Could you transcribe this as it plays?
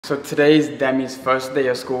So today's Demi's first day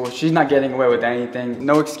of school. She's not getting away with anything.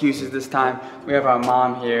 No excuses this time. We have our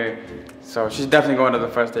mom here. So she's definitely going to the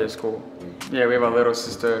first day of school. Yeah, we have our little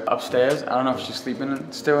sister upstairs. I don't know if she's sleeping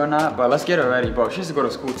still or not, but let's get her ready, bro. She has to go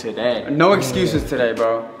to school today. No excuses today,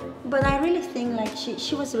 bro. But I really think like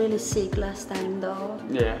she was really sick last time though.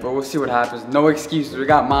 Yeah, but we'll see what happens. No excuses. We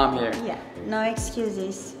got mom here. Yeah, no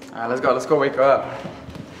excuses. All right, let's go. Let's go wake her up.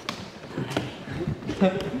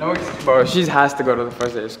 No excuse, bro. She has to go to the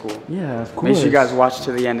first day of school. Yeah, of course. Make sure you guys watch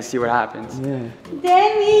to the end to see what happens. Yeah.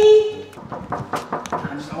 Demi!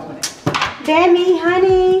 Just open it. Demi,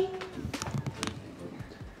 honey!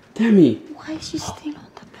 Demi. Why is she still on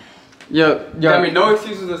the bed? Yo, Demi, no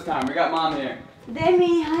excuses this time. We got mom here.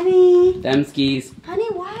 Demi, honey! Demskis. Honey,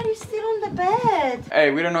 why are you still on the bed? Hey,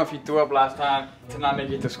 we don't know if you threw up last time to not make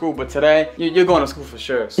it to school, but today, you're going to school for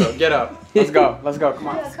sure. So get up. Let's go. Let's go. Come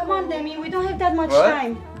on. Yeah, come on, Demi. We don't have that much What?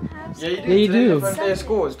 time. Yeah, you do. Yeah, you Today's do. the first day of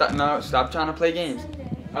school. Stop trying to play games.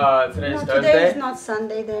 Today's No, Thursday. today is not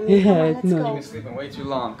Sunday, Demi. Yeah, Come on, let's no. You've go. been sleeping way too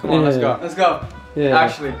long. Come on, let's go. Let's go. Yeah.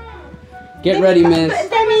 Actually. Get Demi, ready, miss.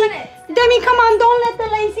 Demi, come on. Don't let the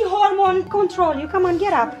lazy hormone control you. Come on,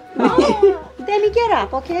 get up. Demi, get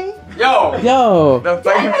up, okay? Yo! Yo.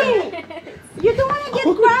 Demi! You don't want to get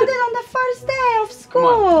grounded on the first day of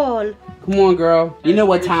school. Come on, girl. You know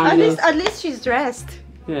what time it is. At least she's dressed.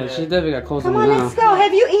 Yeah, she definitely got clothes Come on on, now. let's go.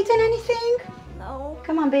 Have you eaten anything? No.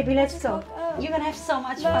 Come on, baby, let's go. You're gonna have so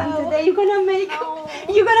much fun No. today. You're gonna make No.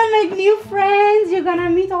 new friends. You're gonna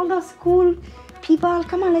meet all those cool people.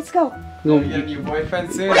 Come on, let's go. You get a new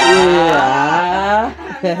boyfriend soon? Yeah.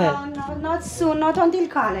 No, not soon. Not until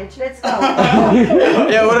college. Let's go.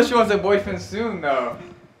 Yeah, what if she wants a boyfriend soon, though?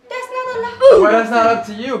 That's not allowed. Well, that's not up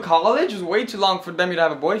to you. College is way too long for Demi to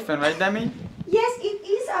have a boyfriend, right, Demi? Yes, it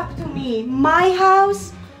is up to me. My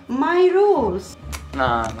house, my rules.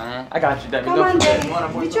 Nah, man. I got you, Demi. Come Don't on, forget. Demi. You want a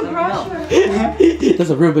Did boyfriend, you let me brush know. your hair? That's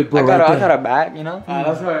a real big bro I got right a bag, you know? Alright,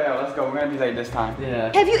 let's go. Yeah, let's go. We're gonna be late this time.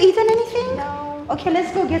 there. Have you eaten anything? No. Okay,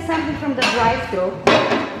 let's go get something from the drive-thru.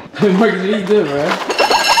 Yeah. Marcus, what you doing, bro?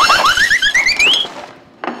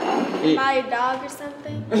 Buy a dog or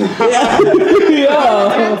something. Yeah.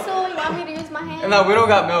 Cancel. You want me to use my hand? No, we don't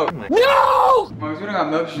got milk. No! Marcus, we don't got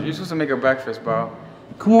milk. You're supposed to make her breakfast, bro.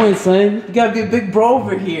 Come on, son. You gotta be a big bro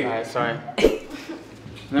over here. Alright, sorry.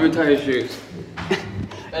 Let me tie your shoes.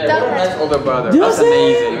 Hey, Don't what a nice older brother. You know That's what I'm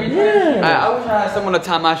saying? amazing. Yeah. I wish I had someone to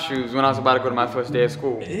tie my shoes when I was about to go to my first day of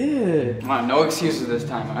school. Yeah. Come on, no excuses this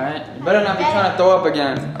time, alright? You better not be trying to throw up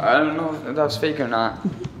again. I don't know if that was fake or not.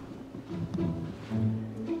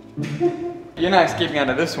 You're not escaping out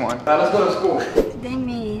of this one. Alright, let's go to school.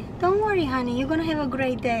 Demi, don't worry, honey. You're gonna have a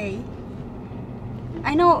great day.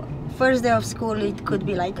 I know first day of school it could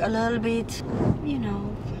be like a little bit, you know,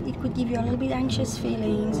 it could give you a little bit anxious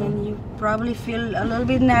feelings and you probably feel a little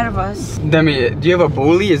bit nervous. Demi, do you have a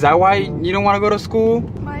bully? Is that why you don't want to go to school?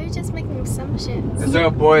 Why are you just making assumptions? Is there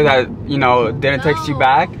a boy that, you know, didn't text you No.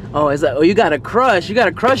 back? Oh, is that? Oh, you got a crush. You got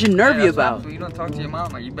a crush you're nervy That's what about. happens when you don't talk to your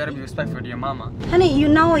mama. You better be respectful to your mama. Honey, you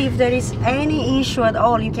know if there is any issue at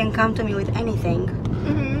all, you can come to me with anything.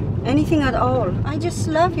 Mm-hmm. Anything at all. I just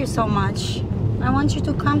love you so much. I want you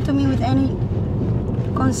to come to me with any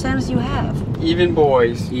concerns you have. Even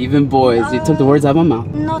boys. Even boys. You took the words out of my mouth.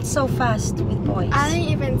 Not so fast with boys. I didn't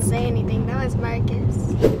even say anything. That was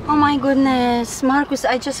Marcus. Oh my goodness, Marcus,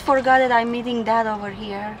 I just forgot that I'm meeting Dad over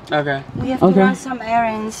here. Okay. We have to Okay. run some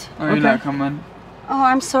errands. Oh, you're not coming? Oh,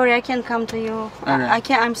 I'm sorry, I can't come to you.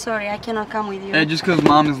 Okay. I'm sorry, I cannot come with you. Hey, just because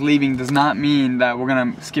mom is leaving does not mean that we're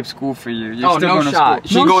gonna skip school for you. You're still going to shot.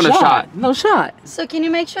 school. She's going to shot. No shot. So can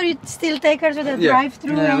you make sure you still take her to the Yeah.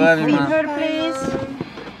 drive-thru Yeah, love and you, feed Mom. her, please?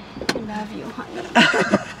 I love you, honey.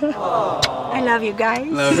 I love you guys.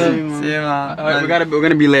 Love you. See you, mom. Alright, we're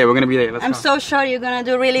gonna be late. We're gonna be late. Let's I'm go. so sure you're gonna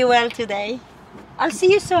do really well today. I'll see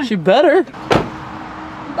you soon. She better.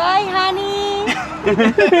 Bye, honey.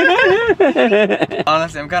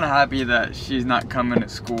 Honestly, I'm kind of happy that she's not coming to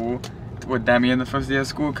school with Demi in the first day of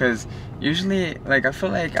school, because usually, like, I feel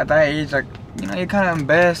like at that age, like, you know, you're kind of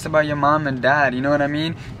embarrassed about your mom and dad, you know what I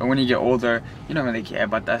mean? But when you get older, you don't really care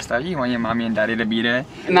about that stuff. You want your mommy and daddy to be there.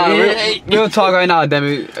 Nah, we'll talk right now,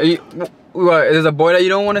 Demi. What, is a boy that you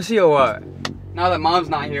don't want to see or what? Now that mom's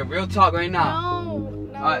not here, real talk right now. No.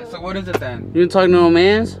 Alright, so what is it then? You talking to no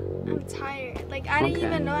mans? I'm tired. Like, I didn't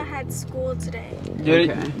even know I had school today. You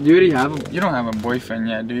already have you don't have a boyfriend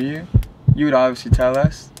yet, do you? You would obviously tell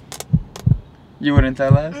us. You wouldn't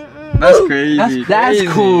tell us? Mm-mm. That's crazy. That's crazy.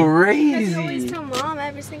 Because you always crazy. tell mom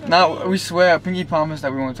every single Now day. we swear, pinky promise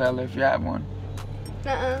that we won't tell her if you have one.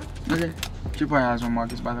 Uh-uh. Okay. She probably has one,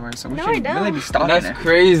 Marcus, by the way. So we No, I should don't. really be stalking That's her.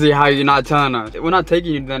 crazy how you're not telling us. We're not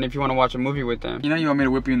taking you then if you want to watch a movie with them. You know you want me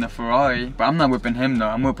to whip you in the Ferrari, but I'm not whipping him though.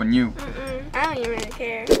 I'm whipping you. I don't even really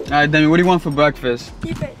care. Alright, Demi, what do you want for breakfast?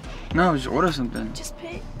 You pick. No, just order something. Just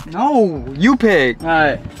pick. No, you pick.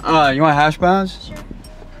 Alright, you want hash browns? Sure.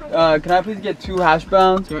 Can I please get 2 hash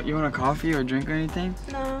browns? You want a coffee or a drink or anything?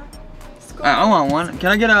 No. I want one. Can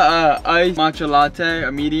I get a iced matcha latte,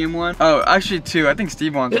 a medium one? Oh, actually 2. I think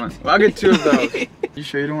Steve wants one. Well, I'll get 2 of those. You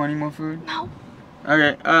sure you don't want any more food? No.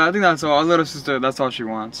 Okay, I think that's all. Our little sister, that's all she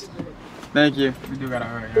wants. Thank you. We do gotta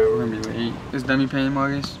hurry up. We're gonna be late. Is Demi paying,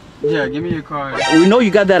 Marcus? Yeah, give me your card. We know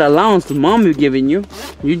you got that allowance the mom is giving you.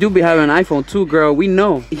 You do be having an iPhone too, girl. We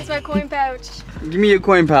know. It's my coin pouch. Give me your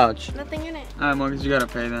coin pouch. Nothing in it. Alright, Marcus, you gotta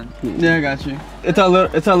pay then. Yeah, I got you. It's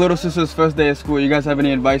our little sister's first day of school. You guys have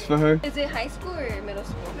any advice for her? Is it high school or middle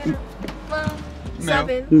school? Middle. Well,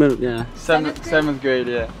 Middle. 7. Yeah. Seventh grade,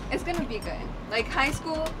 yeah. It's gonna be good. Like high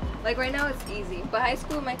school, like right now it's easy, but high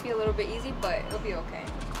school might be a little bit easy, but it'll be okay.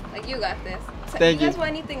 Like you got this. So Thank you guys you.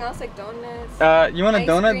 want anything else like donuts? You want a Ice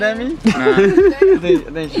donut, cream. Demi? Good?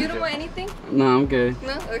 I think You don't want anything? No, I'm good.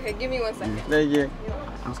 No? Okay, give me 1 second. Thank you.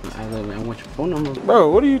 I was gonna ask that, I want your phone number.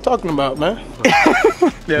 Bro, what are you talking about, man?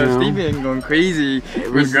 Yo, No. Steve been going crazy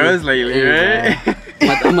with girls lately, Hey, right?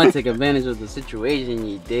 I'm gonna take advantage of the situation,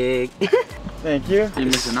 you dig? Thank you. You're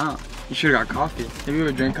missing out. You should've got coffee. Have you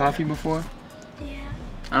ever drank coffee before? Yeah.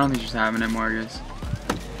 I don't think she's having it, Marcus.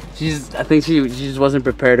 I think she just wasn't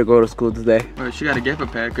prepared to go to school today. But she gotta get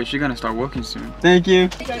prepared because she's gonna start working soon. Thank you.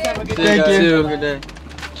 Thank Thank you. you. Have a good day.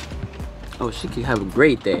 Oh, she could have a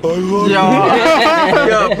great day.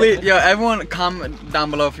 Yo, please, everyone comment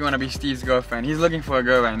down below if you want to be Steve's girlfriend. He's looking for a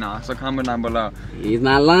girl right now, so comment down below. He's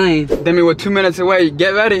not lying. Demi, we're 2 minutes away. Get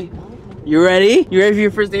ready. You ready? You ready for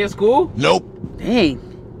your first day of school? Nope. Dang.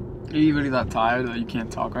 Are you really that tired that you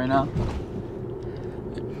can't talk right now?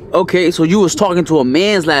 Okay, so you was talking to a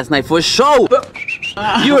man's last night for sure.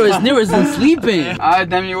 You were as near as in sleeping. Alright,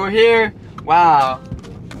 Demi, we're here. Wow.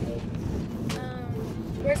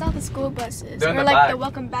 Where's all the school buses? They're in or the like back. the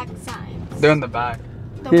welcome back signs? They're in the back.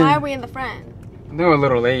 Then why are we in the front? They were a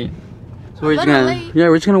little late. So we're just little gonna, late. yeah,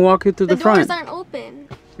 we're just gonna walk you through The the doors front. aren't open.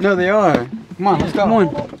 No, they are. Come on, let's go. Come on.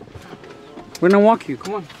 We're gonna walk you.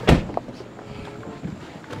 Come on.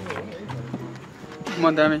 Come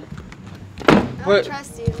on, Demi. I don't Wait.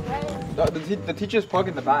 trust you, right? The teacher's park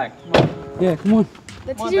in the back. Yeah, come on.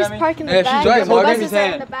 The Come on, teachers Demi. park in the Yeah, back. she's right, The school Morgan. buses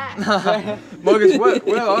are in the back. Marcus,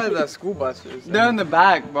 where are the school buses? They're in the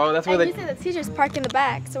back, bro. That's where And they you said the teachers park in the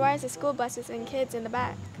back, so why is the school buses and kids in the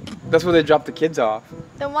back? drop the kids off.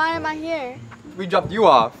 Then why am I here? We dropped you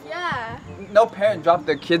off. Yeah. No parent dropped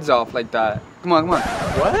their kids off like that. Come on, come on.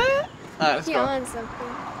 What? Alright, let's He go. on something.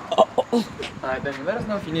 Alright, Demi, let us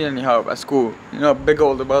know if you need any help at school. You know, big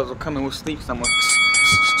older brothers will come and we'll sleep somewhere.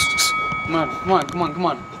 Come on, come on, come on, come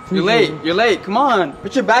on. You're late, come on.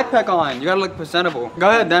 Put your backpack on. You gotta look presentable. Go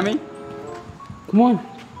ahead, Demi. Come on.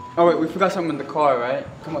 Oh wait, we forgot something in the car, right?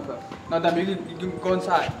 Come on, bro. No, Demi, you can go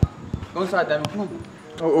inside. Go inside, Demi, come on.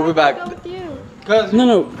 Oh, we'll be back. Go with you. Cause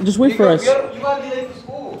No, just wait for us. You gotta be late for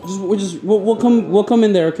school. We'll come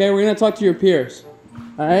in there, okay? We're gonna talk to your peers.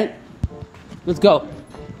 All right. Let's go.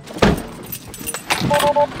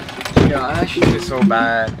 Yeah, that shit is so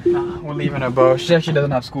bad. We're leaving her, bro. She actually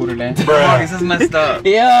doesn't have school today. Bro, this is messed up.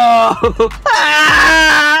 Yo.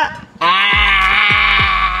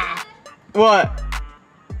 What?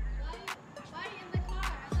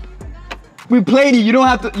 We played you. You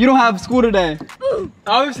don't have school today.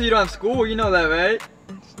 Obviously, you don't have school. You know that, right?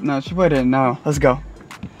 No, she put it no. Let's go.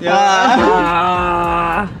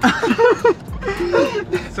 Yeah.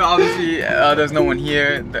 So obviously, there's no one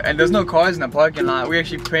here, and there's no cars in the parking lot. We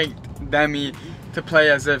actually pranked Demi to play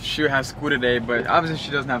as if she has school today, but obviously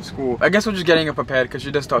she doesn't have school. I guess we're just getting her prepared because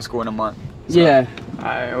she does start school in a month. So, Yeah.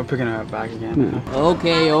 Alright, we're picking her up back again.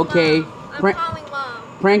 Okay. I'm Prank, calling mom.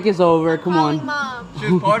 prank is over. Come Calling on. mom.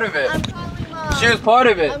 She was part of I'm it. calling mom. She was part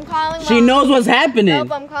of it. I'm calling mom. She knows what's happening.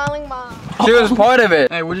 Nope, I'm calling mom. She was part of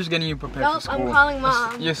it. Hey, we're just getting you prepared for Nope, school. I'm calling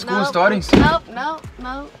mom. Your school's Nope, starting soon.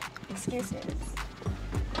 Nope. Excuses.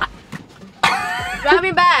 Drive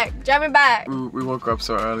me back. Drive me back. We woke up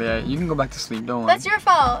so early. You can go back to sleep, don't worry. That's your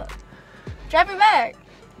fault. Drive me back.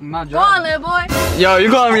 I'm not Go on, driving. little boy. Yo, you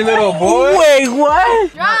calling me little boy? Wait,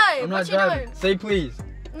 what? Drive. I'm what not you driving. doing? Say please.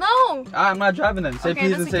 No. I'm not driving then. Say Okay,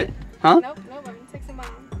 please that's and a say. good- Huh? Nope, I'm texting mom.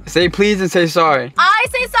 Say please and say sorry. I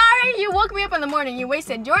say sorry. You woke me up in the morning. You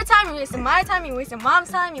wasted your time. You wasted my time. You wasted mom's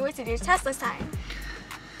time. You wasted your Tesla's time.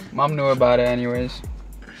 Mom knew about it anyways.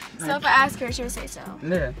 So if I ask her, she would say so.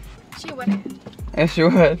 Yeah. She wouldn't. Yes, she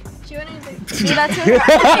would. She wouldn't do that to her.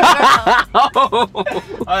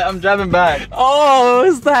 Alright, I'm driving back. Oh,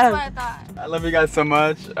 what's That's what that? I thought. I love you guys so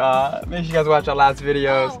much. Make sure you guys watch our last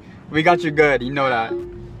videos. Oh. We got you good, you know that.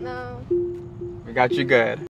 No. We got you good.